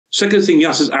Second thing,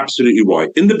 Yas is absolutely right.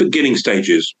 In the beginning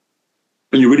stages,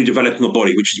 when you're really developing a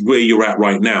body, which is where you're at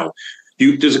right now,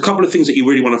 there's a couple of things that you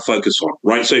really want to focus on,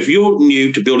 right? So if you're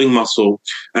new to building muscle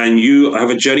and you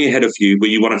have a journey ahead of you where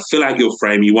you want to fill out your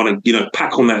frame, you want to,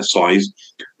 pack on that size,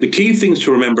 the key things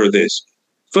to remember are this.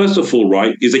 First of all,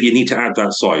 right, is that you need to add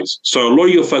that size. So a lot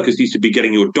of your focus needs to be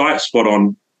getting your diet spot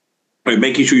on, right,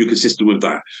 making sure you're consistent with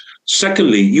that.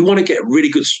 Secondly, you want to get really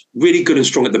good and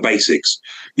strong at the basics.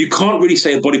 You can't really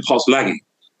say a body part's lagging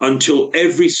until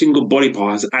every single body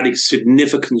part has added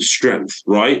significant strength,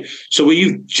 right? So where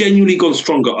you've genuinely gone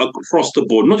stronger across the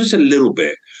board, not just a little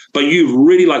bit, but you've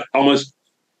really like almost,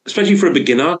 especially for a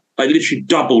beginner, like literally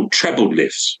doubled, trebled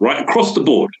lifts, right? Across the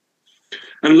board.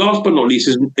 And last but not least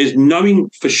is knowing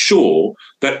for sure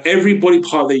that every body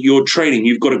part that you're training,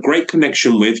 you've got a great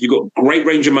connection with, you've got great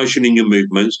range of motion in your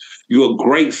movements, you've got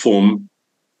great form,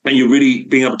 and you're really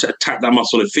being able to attack that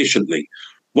muscle efficiently.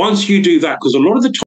 Once you do that, because a lot of the time,